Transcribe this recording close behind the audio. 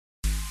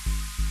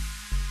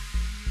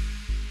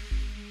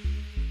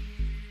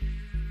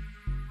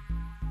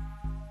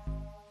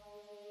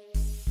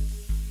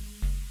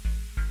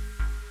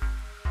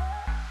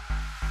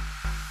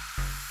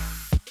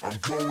I'm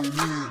going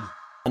in.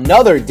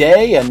 Another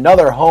day,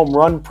 another home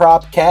run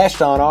prop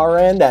cashed on our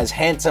end as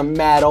handsome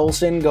Matt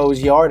Olson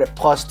goes yard at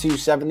plus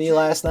 270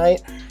 last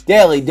night.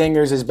 Daily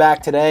Dingers is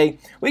back today.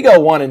 We go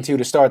 1 and 2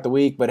 to start the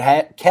week, but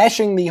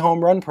cashing the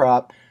home run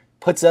prop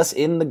puts us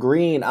in the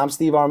green. I'm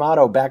Steve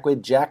Armato, back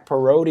with Jack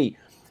Perotti.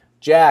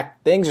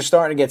 Jack, things are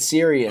starting to get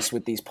serious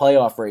with these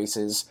playoff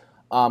races.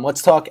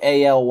 Let's talk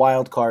AL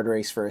wildcard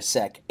race for a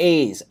sec.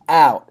 A's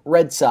out,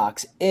 Red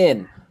Sox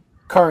in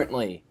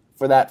currently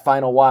for that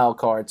final wild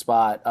card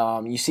spot.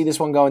 You see this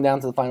one going down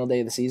to the final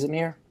day of the season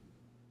here?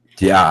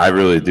 Yeah, I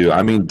really do.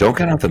 I mean, don't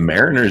count out the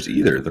Mariners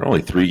either. They're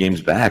only 3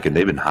 games back, and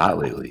they've been hot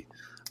lately.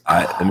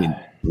 I mean,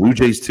 Blue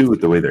Jays too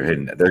with the way they're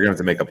hitting. They're going to have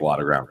to make up a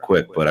lot of ground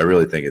quick, but I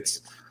really think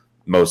it's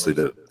mostly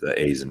the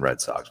A's and Red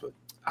Sox. But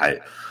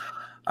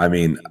I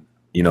mean,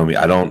 you know me,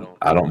 I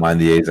don't mind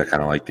the A's. I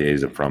kind of like the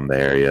A's. I'm from the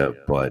area,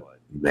 but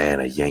man,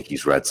 a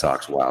Yankees-Red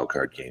Sox wild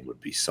card game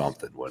would be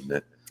something, wouldn't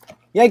it?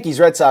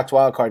 Yankees-Red Sox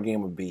wild card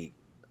game would be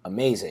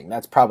amazing.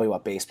 That's probably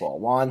what baseball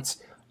wants.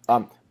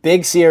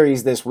 Big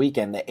series this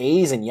weekend. The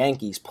A's and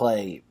Yankees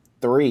play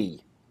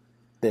 3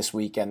 this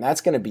weekend.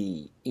 That's going to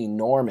be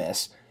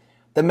enormous.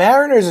 The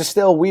Mariners are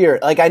still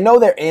weird. Like, I know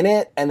they're in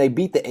it, and they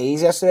beat the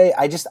A's yesterday.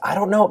 I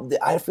don't know.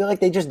 I feel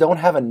like they just don't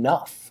have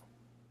enough.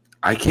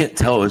 I can't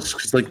tell. It's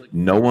just like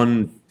no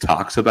one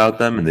talks about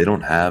them, and they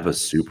don't have a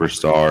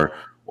superstar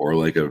or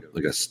like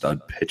a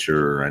stud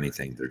pitcher or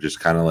anything. They're just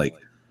kind of like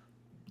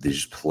they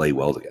just play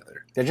well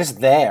together. They're just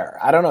there.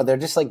 I don't know. They're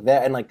just like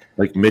there, and like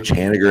Mitch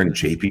Haniger and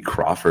J.P.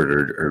 Crawford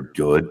are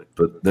good,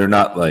 but they're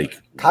not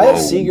like Kyle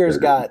Seager's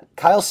got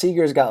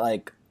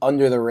like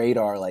under the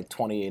radar like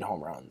 28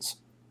 home runs.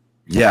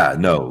 Yeah,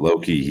 no,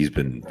 low-key, he's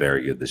been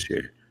very good this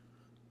year.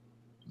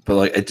 But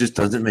like, it just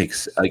doesn't make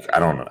like I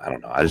don't know.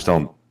 I just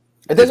don't.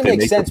 It doesn't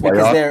make sense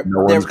because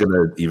no one's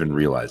gonna even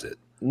realize it.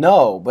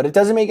 No, but it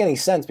doesn't make any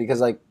sense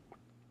because like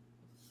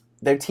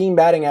their team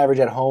batting average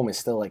at home is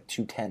still like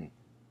 210.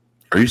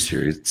 Are you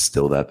serious? It's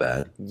still that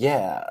bad?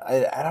 Yeah,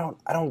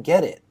 I don't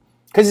get it.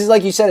 Because it's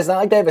like you said, it's not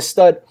like they have a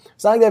stud.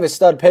 It's not like they have a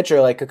stud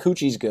pitcher. Like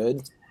Kikuchi's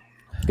good,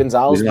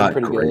 Gonzalez is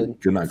pretty good.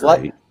 Not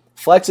great.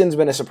 Flexen's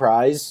been a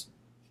surprise,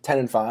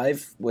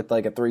 10-5 with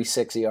like a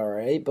 3.6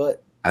 ERA.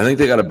 But I think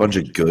they got a bunch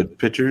of good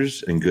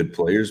pitchers and good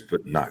players,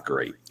 but not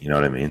great. You know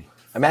what I mean?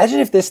 Imagine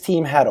if this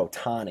team had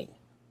Ohtani.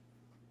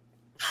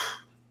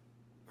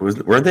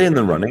 Weren't they in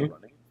the running?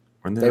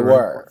 They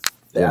were.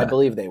 Yeah. I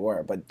believe they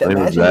were. But I think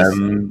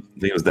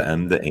it was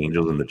the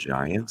Angels and the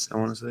Giants, I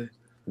want to say.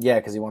 Yeah,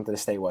 because he wanted to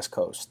stay West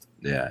Coast.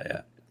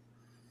 Yeah.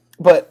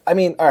 But, I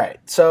mean, all right.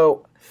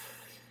 So,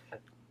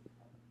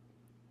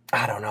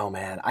 I don't know,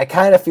 man. I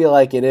kind of feel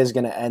like it is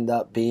going to end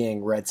up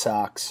being Red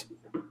Sox,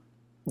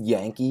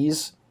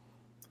 Yankees.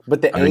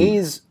 But the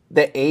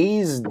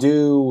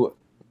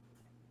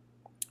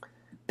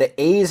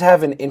A's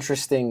have an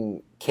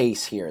interesting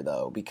case here,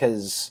 though,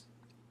 because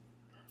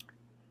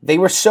they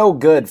were so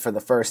good for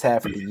the first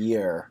half of the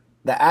year.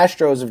 The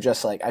Astros have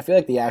just I feel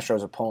like the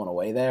Astros are pulling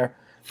away there.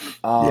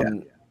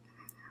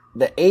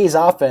 The A's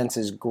offense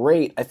is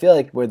great. I feel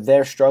like where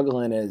they're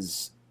struggling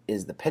is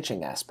the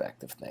pitching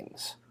aspect of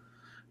things.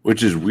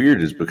 Which is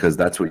weird is because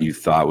that's what you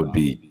thought would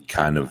be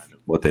kind of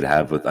what they'd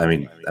have with, I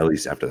mean, at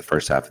least after the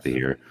first half of the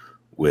year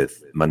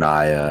with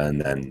Manaea and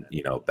then,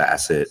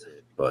 Bassett.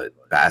 But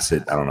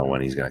Bassett, I don't know when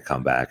he's going to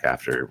come back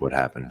after what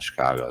happened in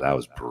Chicago. That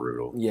was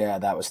brutal. Yeah,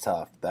 that was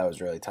tough. That was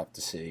really tough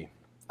to see.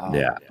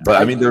 Yeah, but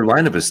I mean, their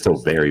lineup is still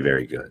very,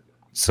 very good.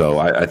 So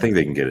I think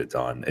they can get it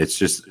done. It's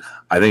just,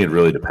 I think it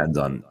really depends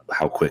on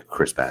how quick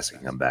Chris Bassett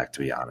can come back, to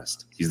be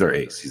honest. He's their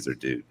ace. He's their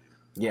dude.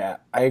 Yeah,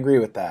 I agree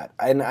with that.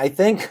 And I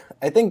think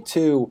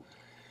too,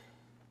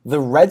 the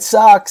Red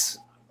Sox,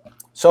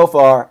 so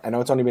far, I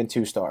know it's only been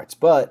 2 starts,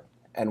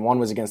 and one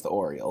was against the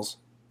Orioles,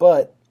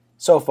 but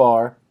so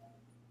far,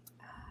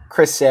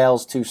 Chris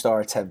Sale's 2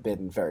 starts have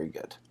been very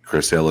good.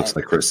 Chris Sale looks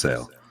like Chris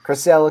Sale.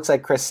 Chris Sale looks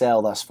like Chris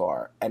Sale thus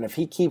far. And if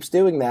he keeps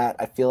doing that,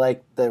 I feel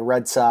like the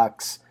Red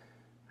Sox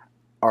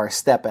are a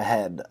step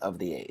ahead of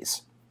the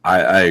A's.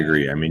 I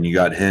agree. I mean, you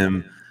got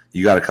him.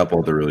 You got a couple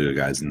of the really good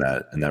guys in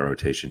that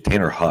rotation.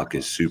 Tanner Huck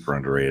is super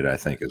underrated, I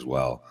think, as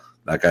well.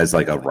 That guy's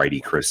like a righty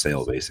Chris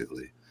Sale,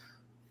 basically.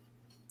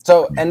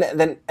 So, and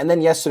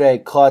then yesterday,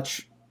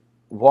 clutch,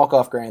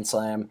 walk-off grand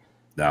slam.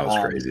 That was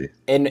crazy.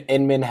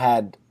 Inman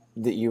had...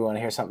 You want to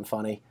hear something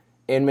funny?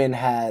 Inman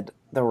had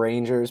the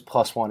Rangers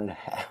plus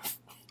 1.5.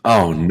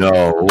 Oh,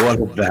 no. What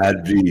a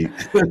bad beat.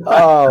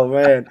 Oh,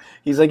 man.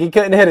 He's like, he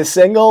couldn't hit a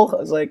single? I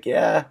was like,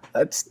 yeah,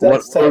 that's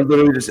tough.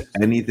 Literally just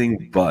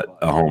anything but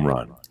a home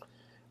run.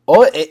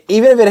 Oh,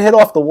 even if it hit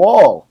off the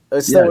wall,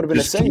 it still would have been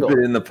a single. Keep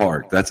it in the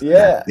park. That's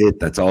it.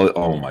 That's all.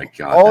 Oh, my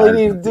God. All he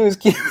needed to do is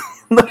keep it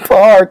in the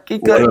park.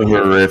 What a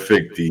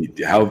horrific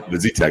beat. How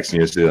was he texting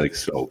yesterday? Like,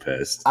 so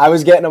pissed. I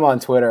was getting him on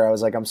Twitter. I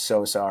was like, I'm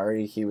so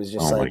sorry. He was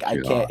just like,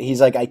 I can't.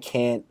 He's like, I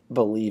can't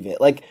believe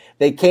it. Like,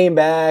 they came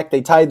back.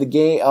 They tied the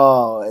game.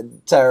 Oh,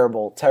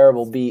 terrible,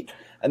 terrible beat.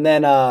 And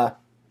then.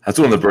 That's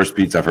one of the worst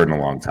beats I've heard in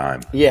a long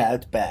time. Yeah,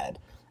 it's bad.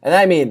 And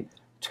I mean,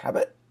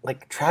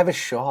 Travis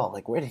Shaw,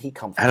 like, where did he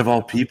come from? Out of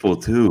all people,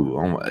 too.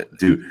 Oh my,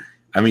 dude.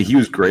 I mean, he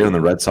was great on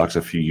the Red Sox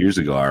a few years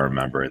ago, I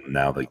remember, and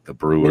now like the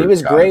Brewers. He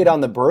was great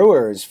on the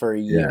Brewers for a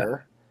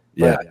year.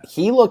 Yeah. But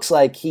he looks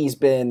like he's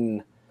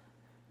been,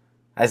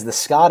 as the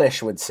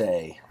Scottish would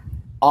say,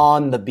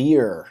 on the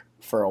beer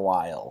for a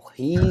while.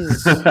 He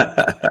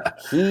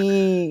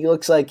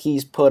looks like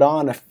he's put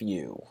on a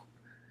few.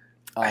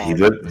 He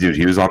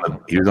was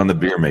on the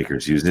beer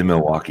makers. He was in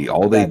Milwaukee.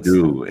 All they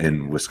do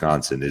in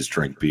Wisconsin is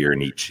drink beer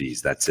and eat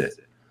cheese. That's it.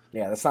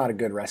 Yeah, that's not a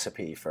good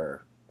recipe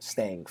for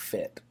staying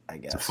fit, I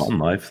guess. It's a fun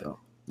life, though.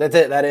 That's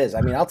it. That is.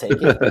 I mean, I'll take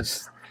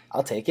it.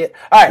 I'll take it.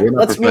 All right, we're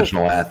not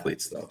professional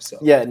athletes, though. So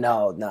yeah,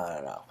 no.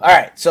 All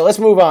right, so let's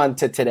move on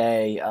to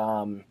today.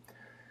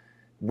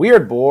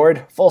 Weird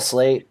board, full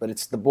slate, but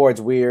the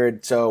board's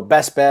weird. So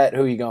best bet,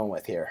 who are you going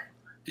with here?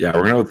 Yeah,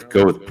 we're gonna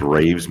go with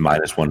Braves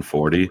minus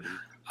 140.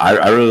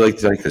 I really like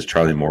that because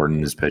Charlie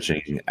Morton is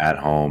pitching at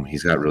home.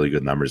 He's got really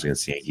good numbers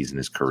against the Yankees in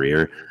his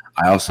career.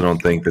 I also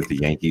don't think that the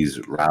Yankees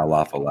rattle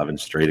off 11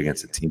 straight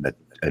against a team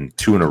and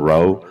 2 in a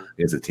row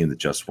against a team that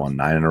just won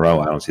 9 in a row.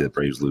 I don't see the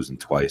Braves losing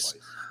twice,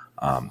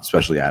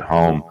 especially at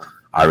home.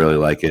 I really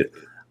like it.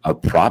 A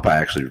prop I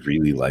actually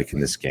really like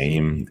in this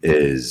game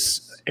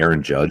is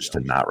Aaron Judge to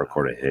not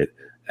record a hit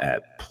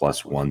at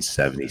plus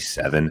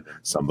 177.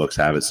 Some books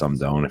have it, some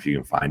don't. If you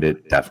can find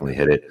it, definitely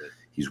hit it.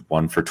 He's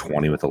 1 for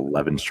 20 with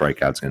 11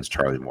 strikeouts against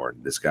Charlie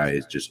Morton. This guy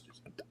is just,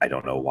 I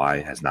don't know why,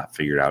 has not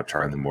figured out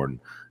Charlie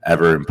Morton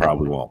ever and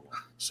probably won't.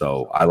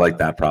 So I like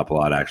that prop a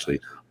lot,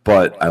 actually.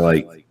 But I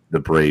like the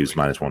Braves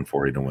minus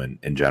 140 to win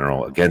in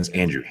general against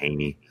Andrew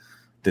Heaney.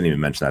 Didn't even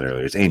mention that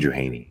earlier. It's Andrew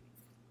Heaney.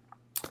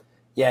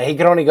 Yeah, he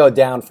can only go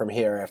down from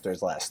here after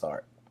his last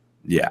start.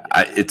 Yeah,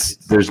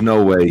 there's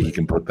no way he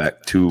can put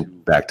back 2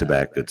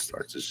 back-to-back good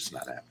starts. It's just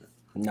not happening.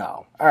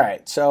 No. All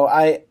right, so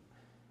I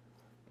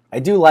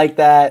do like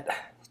that.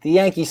 The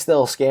Yankees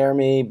still scare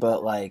me,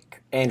 but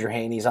like Andrew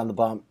Heaney's on the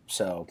bump,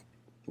 so.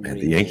 Man,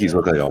 the Yankees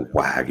look like a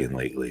wagon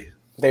lately.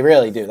 They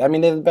really do. I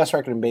mean, they have the best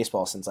record in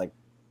baseball since like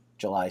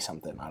July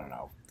something. I don't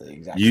know the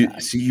exact time.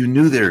 You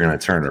knew they were going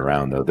to turn it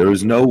around, though. There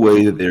was no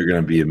way that they were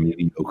going to be a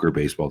mediocre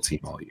baseball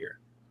team all year.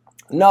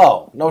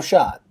 No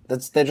shot.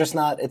 They're just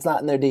not. It's not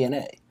in their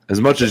DNA.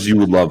 As much as you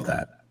would love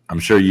that, I'm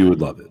sure you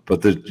would love it.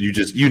 But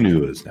you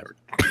knew it was never.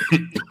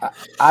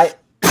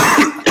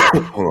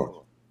 Hold on.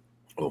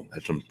 Oh,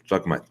 that's some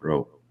stuck in my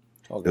throat.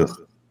 Okay.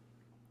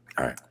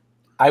 All right.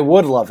 I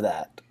would love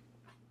that,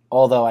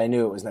 although I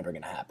knew it was never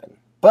going to happen.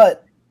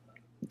 But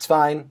it's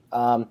fine.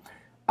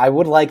 I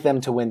would like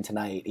them to win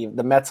tonight.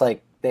 The Mets,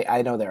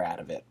 I know they're out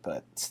of it,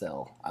 but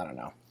still, I don't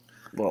know.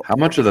 Well, how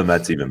much are the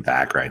Mets even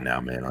back right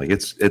now, man? Like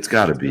it's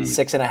got to be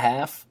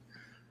 6.5.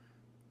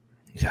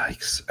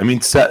 Yikes! I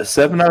mean,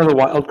 7 out of the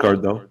wild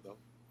card though.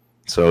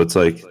 So it's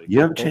like you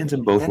have a chance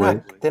in both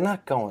ways. They're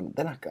not going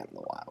the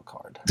wild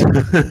card.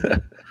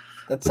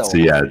 That's so.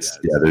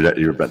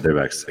 They're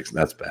back 6.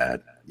 That's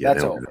bad. Yeah,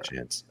 that's they don't over. have a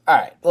chance. All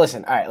right,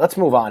 listen. All right, let's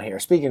move on here.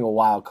 Speaking of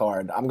wild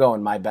card, I'm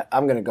going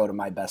to go to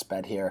my best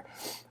bet here.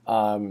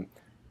 I'm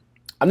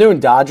doing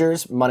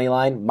Dodgers money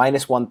line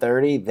minus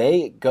 130.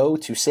 They go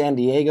to San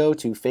Diego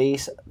to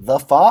face the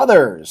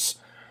Fathers.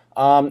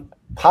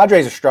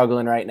 Padres are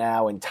struggling right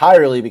now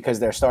entirely because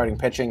their starting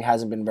pitching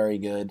hasn't been very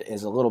good,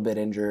 is a little bit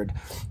injured.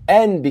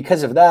 And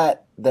because of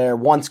that, their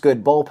once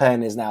good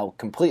bullpen is now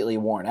completely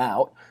worn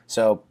out.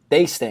 So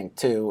they stink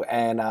too.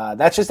 And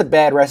that's just a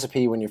bad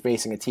recipe when you're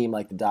facing a team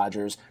like the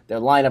Dodgers. Their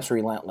lineup's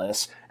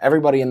relentless.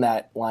 Everybody in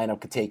that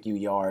lineup could take you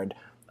yard.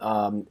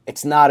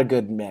 It's not a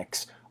good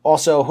mix.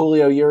 Also,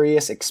 Julio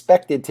Urias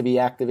expected to be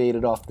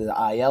activated off the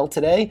IL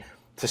today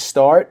to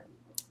start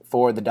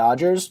for the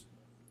Dodgers.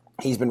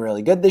 He's been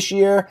really good this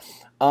year.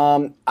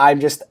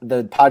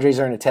 The Padres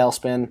are in a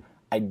tailspin.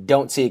 I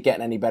don't see it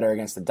getting any better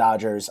against the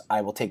Dodgers.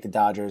 I will take the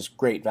Dodgers.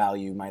 Great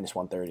value, minus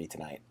 130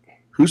 tonight.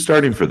 Who's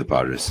starting for the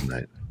Padres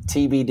tonight?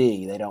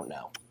 TBD. They don't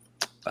know.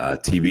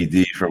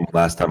 TBD from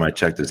last time I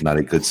checked is not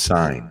a good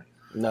sign.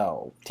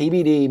 No.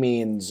 TBD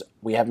means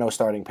we have no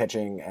starting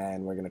pitching,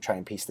 and we're going to try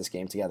and piece this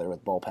game together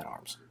with bullpen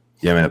arms.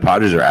 Yeah, man, the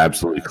Padres are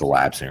absolutely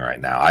collapsing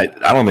right now. I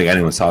don't think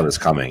anyone saw this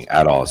coming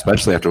at all,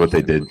 especially after what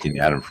they did to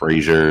Adam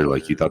Frazier.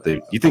 Like you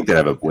think they'd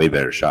have a way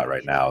better shot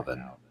right now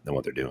than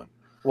what they're doing.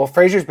 Well,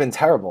 Frazier's been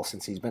terrible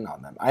since he's been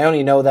on them. I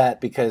only know that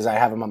because I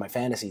have him on my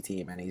fantasy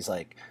team, and he's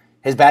like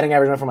his batting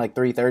average went from like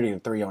 330 to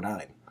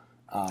 309.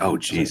 Oh,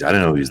 geez, I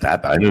didn't know he was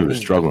that bad. I knew he was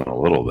struggling a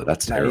little, but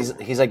that's terrible.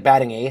 He's like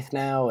batting 8th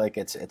now. Like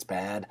it's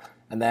bad.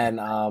 And then,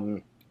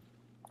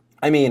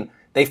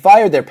 they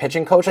fired their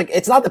pitching coach. Like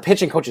it's not the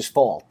pitching coach's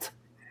fault.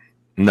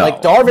 No.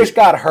 Like Darvish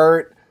got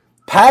hurt.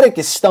 Paddock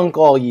is stunk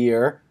all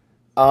year.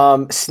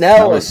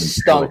 Snell has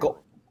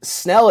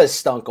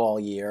stunk all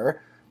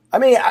year. I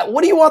mean,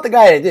 what do you want the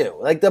guy to do?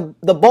 Like the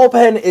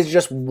bullpen is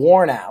just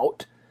worn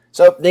out.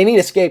 So they need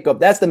a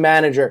scapegoat. That's the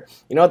manager.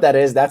 You know what that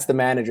is? That's the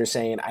manager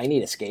saying, I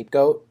need a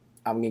scapegoat.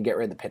 I'm going to get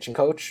rid of the pitching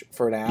coach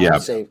for now. Yeah,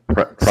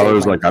 Preller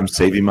was like, I'm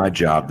saving my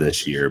job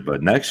this year,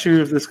 but next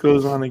year if this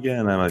goes on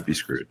again, I might be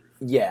screwed.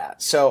 Yeah,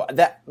 so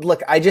they're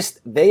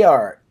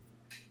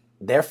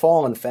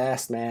falling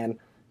fast, man.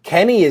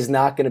 Kenny is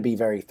not going to be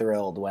very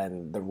thrilled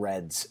when the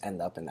Reds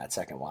end up in that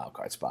second wild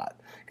card spot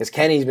because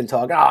Kenny's been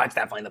talking, oh, it's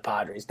definitely the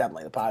Padres,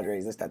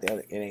 This, that, the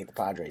other. It ain't the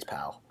Padres,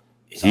 pal.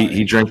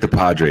 He drank the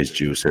Padres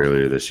juice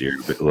earlier this year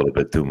a little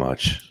bit too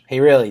much.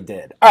 He really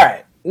did. All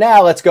right,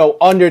 now let's go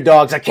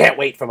underdogs. I can't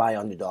wait for my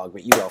underdog,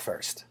 but you go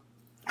first.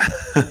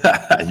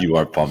 You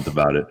are pumped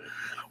about it.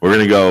 We're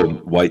going to go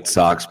White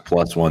Sox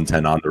plus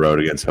 110 on the road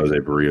against Jose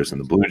Barrios and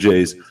the Blue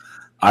Jays.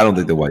 I don't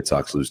think the White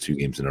Sox lose 2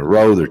 games in a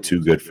row. They're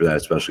too good for that,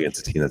 especially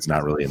against a team that's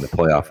not really in the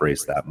playoff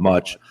race that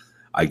much.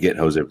 I get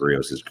Jose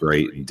Barrios is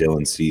great, and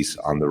Dylan Cease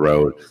on the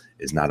road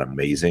is not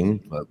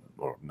amazing,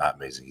 or not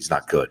amazing. He's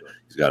not good.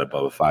 He's got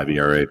above a 5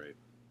 ERA.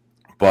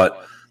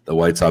 But the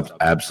White Sox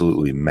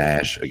absolutely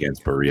mash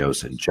against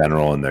Barrios in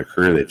general in their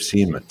career. They've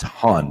seen him a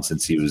ton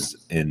since he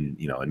was in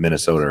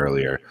Minnesota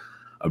earlier.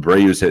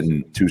 Abreu's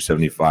hitting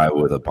 275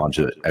 with a bunch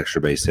of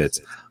extra base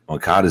hits.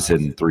 Moncada's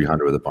hitting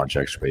 300 with a bunch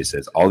of extra base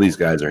hits. All these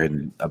guys are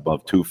hitting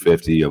above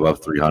 250,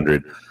 above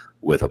 300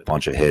 with a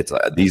bunch of hits.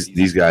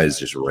 These guys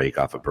just rake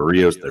off of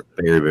Barrios. They're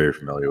very, very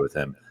familiar with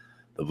him.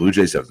 The Blue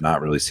Jays have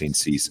not really seen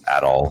Cease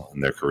at all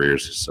in their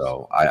careers,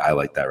 so I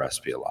like that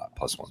recipe a lot,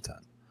 plus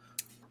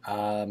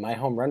 110. My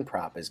home run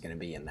prop is going to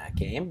be in that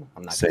game.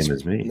 I'm not Same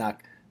as me.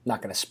 Not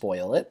going to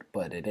spoil it,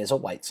 but it is a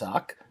White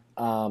Sox.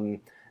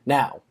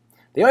 Now,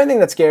 the only thing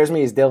that scares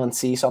me is Dylan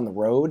Cease on the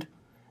road,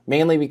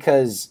 mainly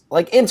because,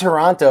 like in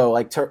Toronto,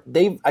 I feel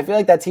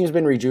like that team's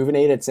been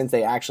rejuvenated since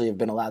they actually have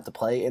been allowed to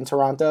play in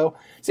Toronto.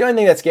 It's the only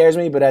thing that scares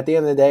me, but at the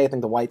end of the day, I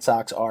think the White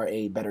Sox are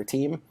a better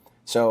team.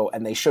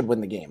 And they should win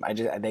the game.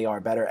 They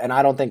are better, and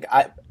I don't think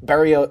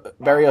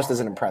Barrios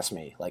doesn't impress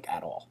me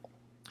at all.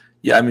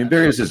 Yeah, I mean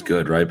Barrios is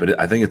good, right? But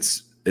I think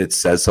it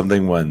says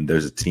something when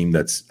there's a team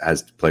that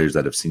has players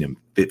that have seen him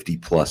 50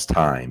 plus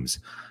times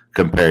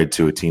compared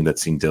to a team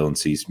that's seen Dylan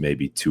Cease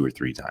maybe 2 or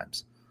 3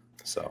 times.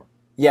 So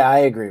yeah, I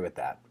agree with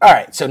that. All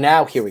right, so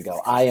now here we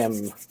go. I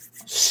am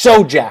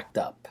so jacked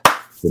up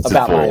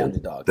about my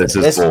underdog. This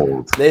is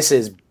bold. This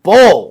is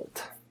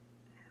bold.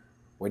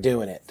 We're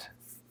doing it.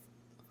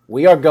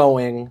 We are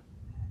going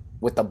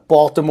with the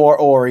Baltimore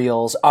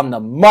Orioles on the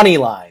money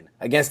line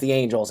against the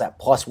Angels at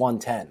plus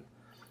 110.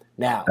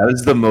 Now, that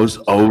is the most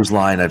O's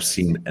line I've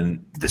seen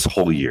in this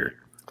whole year.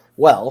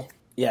 Well,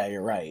 yeah,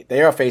 you're right.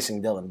 They are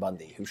facing Dylan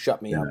Bundy, who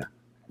shut me up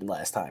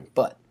last time.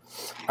 But,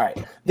 all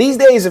right. These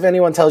days, if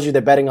anyone tells you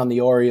they're betting on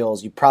the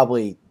Orioles, you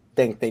probably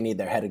think they need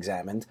their head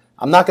examined.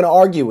 I'm not going to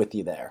argue with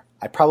you there.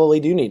 I probably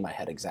do need my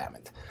head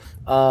examined.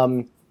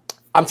 I'm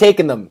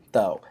taking them,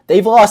 though.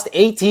 They've lost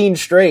 18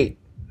 straight.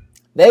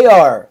 They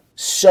are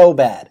so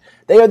bad.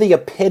 They are the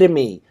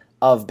epitome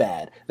of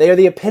bad. They are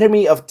the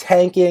epitome of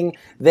tanking.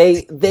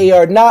 They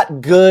are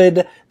not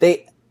good.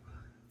 They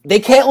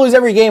can't lose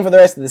every game for the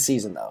rest of the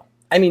season, though.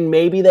 I mean,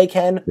 maybe they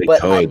can,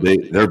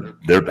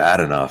 they're bad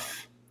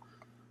enough.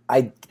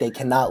 They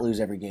cannot lose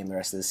every game the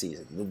rest of the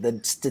season. The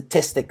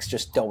statistics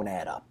just don't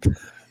add up.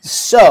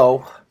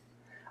 So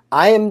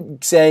I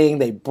am saying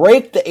they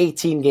break the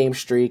 18-game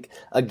streak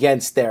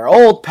against their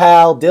old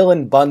pal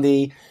Dylan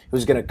Bundy,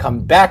 who's going to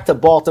come back to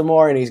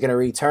Baltimore, and he's going to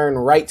return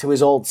right to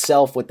his old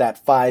self with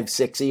that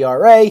 5.6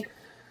 ERA.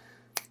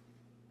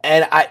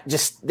 And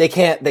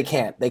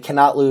they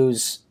cannot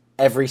lose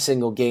every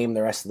single game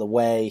the rest of the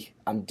way.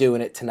 I'm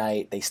doing it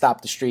tonight. They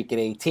stopped the streak at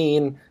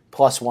 18,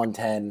 plus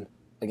 110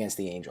 against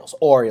the Angels.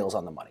 Orioles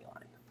on the money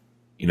line.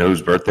 You know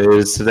whose birthday it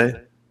is today?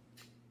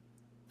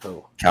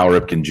 Who? Cal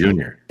Ripken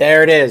Jr.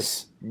 There it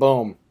is.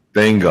 Boom.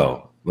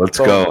 Bingo. Let's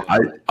go.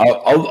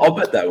 I'll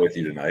bet that with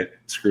you tonight.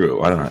 Screw it.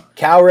 Why not?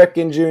 Cal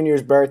Ripken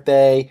Jr.'s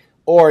birthday.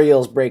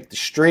 Orioles break the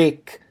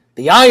streak.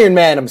 The Iron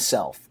Man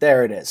himself.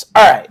 There it is.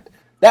 All right.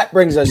 That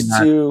brings us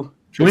to...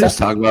 Can we just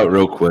talk about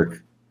real quick?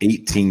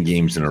 18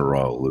 games in a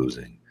row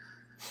losing.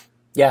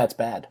 Yeah, it's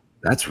bad.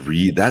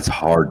 That's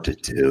hard to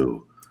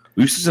do.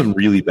 We've seen some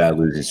really bad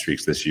losing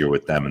streaks this year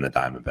with them and the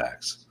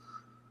Diamondbacks.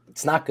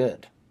 It's not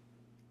good.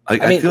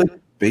 I feel like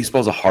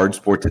baseball's a hard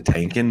sport to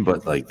tank in,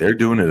 but they're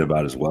doing it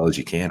about as well as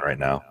you can right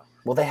now.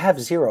 Well, they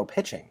have zero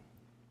pitching.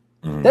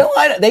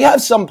 They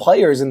have some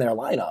players in their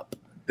lineup.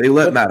 They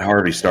let Matt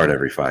Harvey start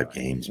every 5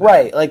 games.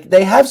 Man. Right.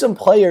 They have some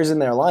players in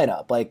their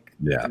lineup,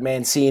 Yeah.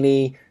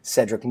 Mancini,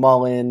 Cedric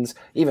Mullins,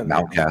 even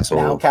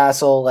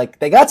Mountcastle.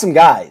 They got some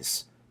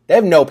guys. They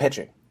have no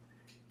pitching.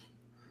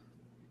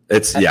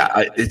 It's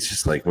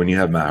just when you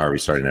have Matt Harvey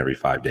starting every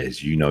 5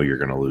 days, you're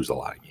going to lose a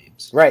lot of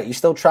games. Right. You're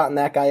still trotting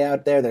that guy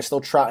out there. They're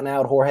still trotting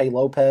out Jorge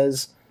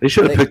Lopez. They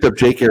should have picked up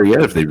Jake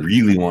Arrieta if they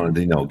really wanted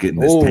to, get in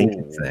this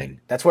tanking thing.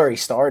 That's where he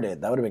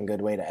started. That would have been a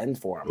good way to end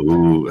for him.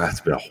 Ooh,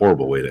 that's been a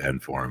horrible way to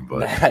end for him.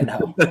 But I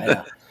know.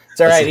 It's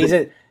all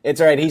right.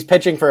 It's all right. He's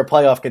pitching for a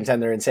playoff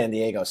contender in San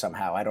Diego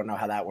somehow. I don't know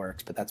how that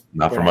works, but that's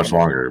not for much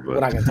longer. But we're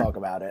not going to talk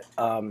about it.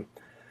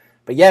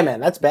 But yeah, man,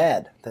 that's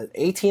bad. The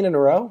 18 in a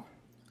row.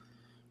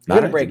 We're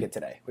going to break it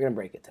today.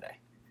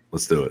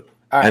 Let's do it.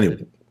 All right.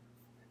 Anyway.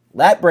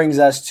 That brings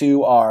us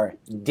to our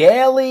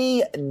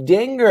Daily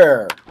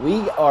Dinger.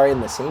 We are in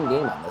the same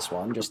game on this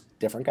one, just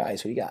different guys.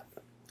 Who you got?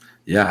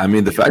 Yeah, I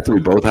mean, the fact that we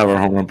both have our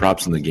home run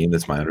props in the game,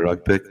 that's my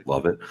underdog pick.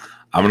 Love it.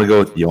 I'm going to go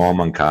with Yoel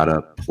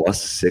Moncada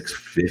plus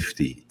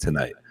 650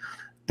 tonight.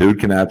 Dude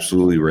can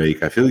absolutely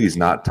rake. I feel like he's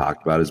not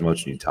talked about as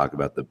much when you talk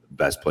about the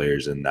best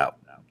players in that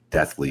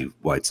deathly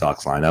White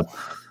Sox lineup.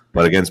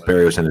 But against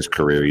Berrios in his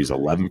career, he's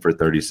 11 for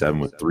 37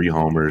 with 3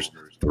 homers,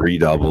 3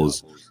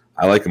 doubles.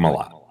 I like him a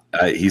lot.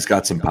 He's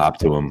got some pop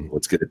to him.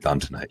 Let's get it done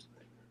tonight.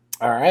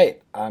 All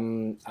right.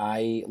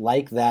 I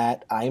like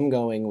that. I'm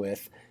going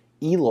with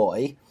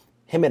Eloy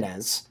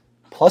Jimenez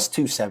plus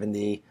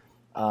 270.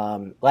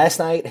 Last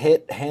night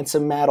hit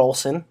handsome Matt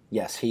Olson.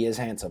 Yes, he is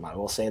handsome. I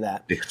will say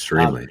that.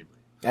 Extremely.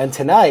 And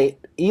tonight,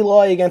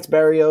 Eloy against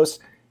Berrios,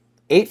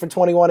 8 for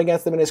 21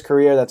 against him in his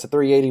career. That's a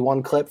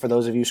 381 clip for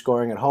those of you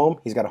scoring at home.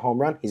 He's got a home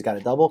run. He's got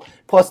a double.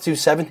 Plus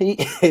 270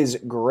 is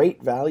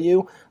great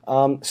value.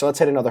 So let's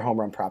hit another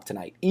home run prop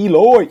tonight.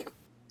 Eloy.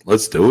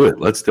 Let's do it.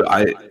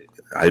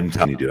 I'm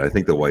telling you, dude, I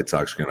think the White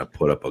Sox are going to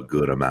put up a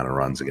good amount of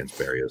runs against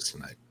Berrios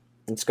tonight.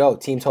 Let's go.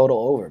 Team total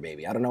over,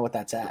 baby. I don't know what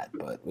that's at,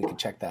 but we can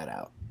check that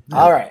out.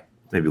 Yeah, all right.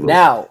 Maybe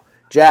now,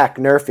 Jack,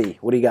 Nerfy,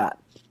 what do you got?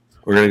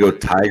 We're going to go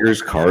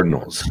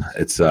Tigers-Cardinals.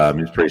 It's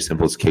pretty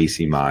simple. It's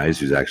Casey Mize,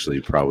 who's actually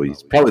probably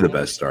the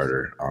best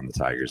starter on the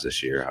Tigers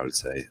this year, I would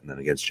say. And then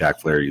against Jack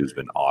Flaherty, who's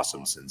been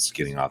awesome since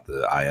getting off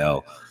the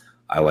IL.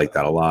 I like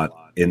that a lot.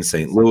 In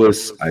St.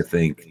 Louis, I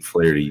think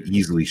Flaherty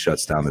easily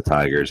shuts down the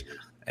Tigers,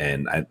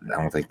 and I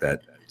don't think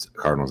that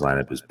Cardinals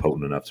lineup is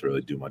potent enough to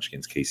really do much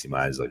against Casey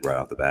Mize like right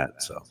off the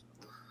bat. So,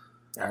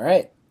 all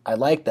right, I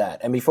like that.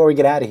 And before we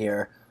get out of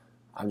here,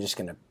 I'm just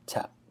gonna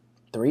tap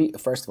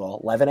first of all,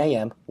 11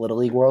 a.m. Little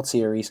League World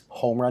Series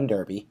Home Run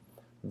Derby,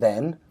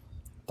 then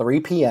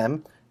 3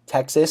 p.m.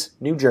 Texas,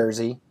 New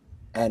Jersey,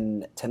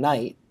 and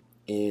tonight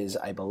is,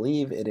 I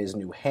believe, it is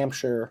New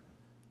Hampshire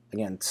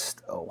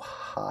against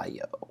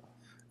Ohio.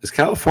 Is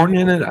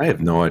California in it? I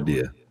have no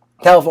idea.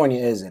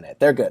 California is in it.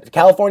 They're good.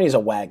 California is a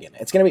wagon.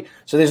 It's going to be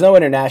 – so there's no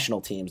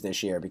international teams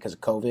this year because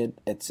of COVID.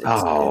 It's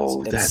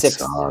that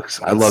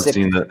sucks. I love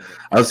seeing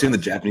the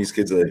Japanese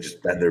kids that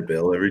just bend their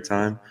bill every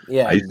time.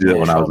 Yeah, I used to do that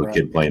when I was a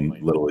kid playing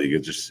Little League.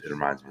 It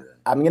reminds me of that.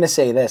 I'm going to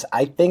say this.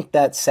 I think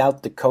that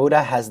South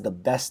Dakota has the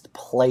best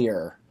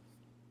player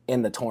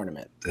in the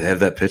tournament. They have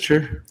that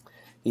pitcher?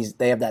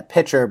 They have that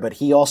pitcher, but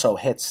he also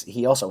hits.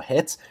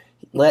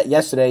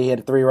 Yesterday, he had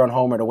a 3-run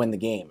homer to win the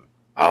game.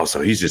 Oh,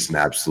 so he's just an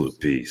absolute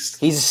beast.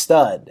 He's a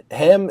stud.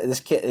 This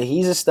kid,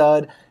 he's a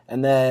stud.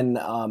 And then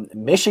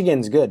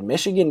Michigan's good.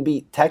 Michigan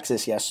beat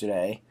Texas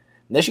yesterday.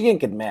 Michigan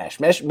could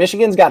mash.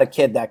 Michigan's got a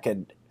kid that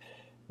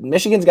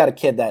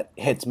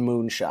hits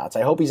moonshots.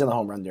 I hope he's in the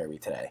home run derby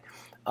today.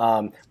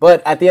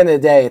 But at the end of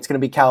the day, it's going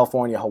to be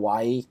California,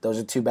 Hawaii. Those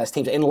are the 2 best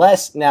teams.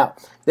 Now,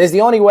 there's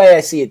the only way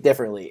I see it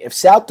differently. What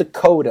South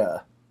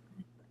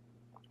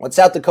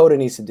Dakota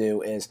needs to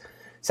do is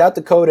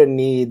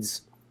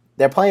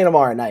they're playing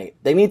tomorrow night.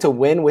 They need to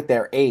win with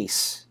their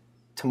ace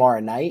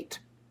tomorrow night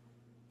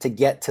to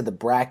get to the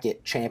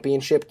bracket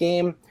championship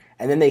game.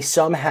 And then they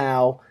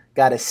somehow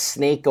got to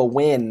snake a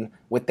win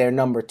with their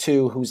number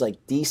 2, who's like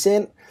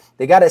decent.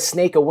 They got to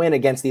snake a win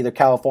against either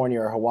California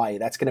or Hawaii.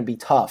 That's going to be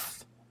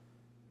tough.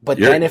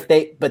 Then if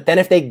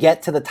they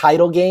get to the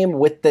title game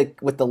with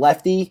the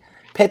lefty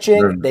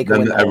pitching, they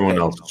can win. Everyone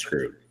else is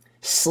screwed.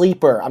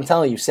 Sleeper. I'm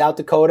telling you, South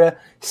Dakota,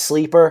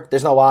 sleeper.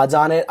 There's no odds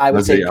on it. I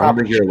don't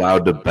think you're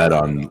allowed to bet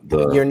on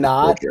the... You're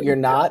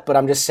not, but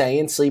I'm just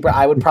saying, sleeper.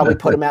 I would probably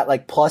put them at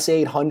like plus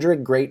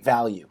 800. Great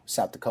value,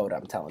 South Dakota,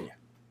 I'm telling you.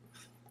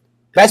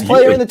 Best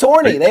player in the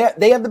tourney.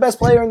 They have the best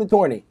player in the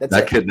tourney.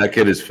 That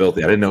kid is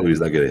filthy. I didn't know he was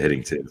that good at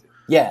hitting, too.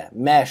 Yeah,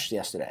 mashed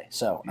yesterday.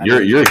 So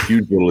You're a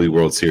huge Little League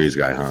World Series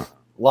guy, huh?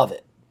 Love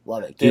it.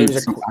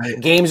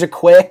 Games are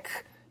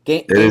quick.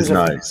 It is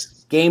nice.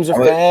 Games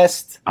are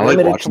fast. I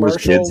like watching those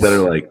kids that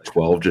are like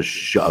 12 just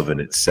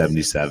shoving at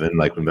 77.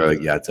 Like when they're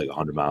like, yeah, it's like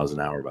 100 miles an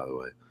hour, by the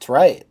way. That's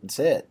right. That's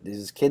it.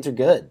 These kids are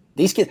good.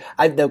 These kids,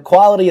 the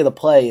quality of the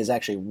play is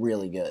actually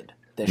really good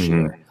this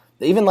year.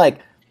 Even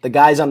like the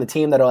guys on the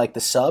team that are like the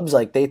subs,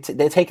 like they're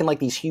taking like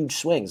these huge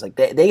swings. Like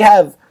they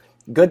have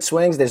good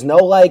swings. There's no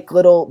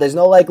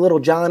little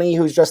Johnny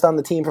who's just on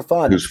the team for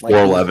fun. Who's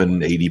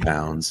 4'11", 80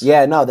 pounds.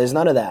 Yeah, no, there's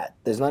none of that.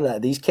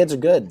 These kids are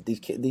good.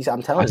 These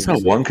I'm telling you. I saw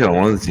one kid on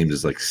one of the teams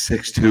is like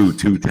 6'2",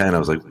 210. I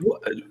was like,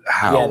 what?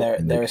 How? Yeah,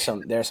 there's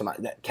some.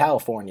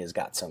 California's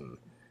got some.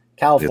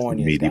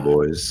 California's meaty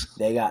boys.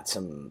 They got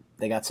some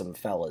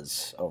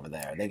fellas over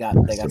there. They got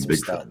some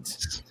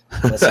studs.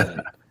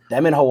 Listen,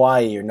 them in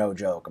Hawaii are no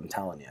joke. I'm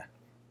telling you.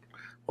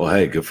 Well,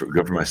 hey, good for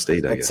my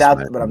state, I guess.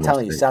 But I'm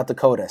telling you, South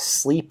Dakota,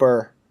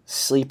 sleeper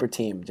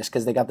team, just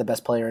because they got the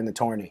best player in the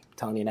tourney. I'm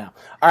telling you now.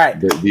 All right.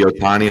 The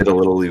Ohtani of the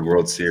Little League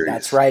World Series.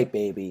 That's right,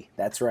 baby.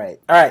 That's right.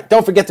 All right.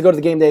 Don't forget to go to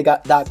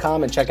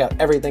thegameday.com and check out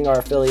everything our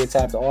affiliates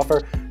have to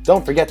offer.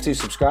 Don't forget to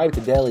subscribe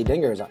to Daily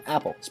Dingers on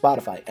Apple,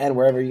 Spotify, and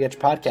wherever you get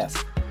your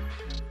podcasts.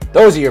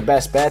 Those are your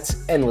best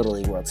bets and Little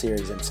League World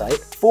Series insight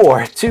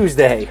for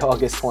Tuesday,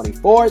 August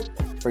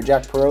 24th. For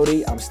Jack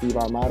Perotti, I'm Steve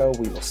Armato.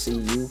 We will see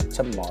you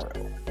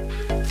tomorrow.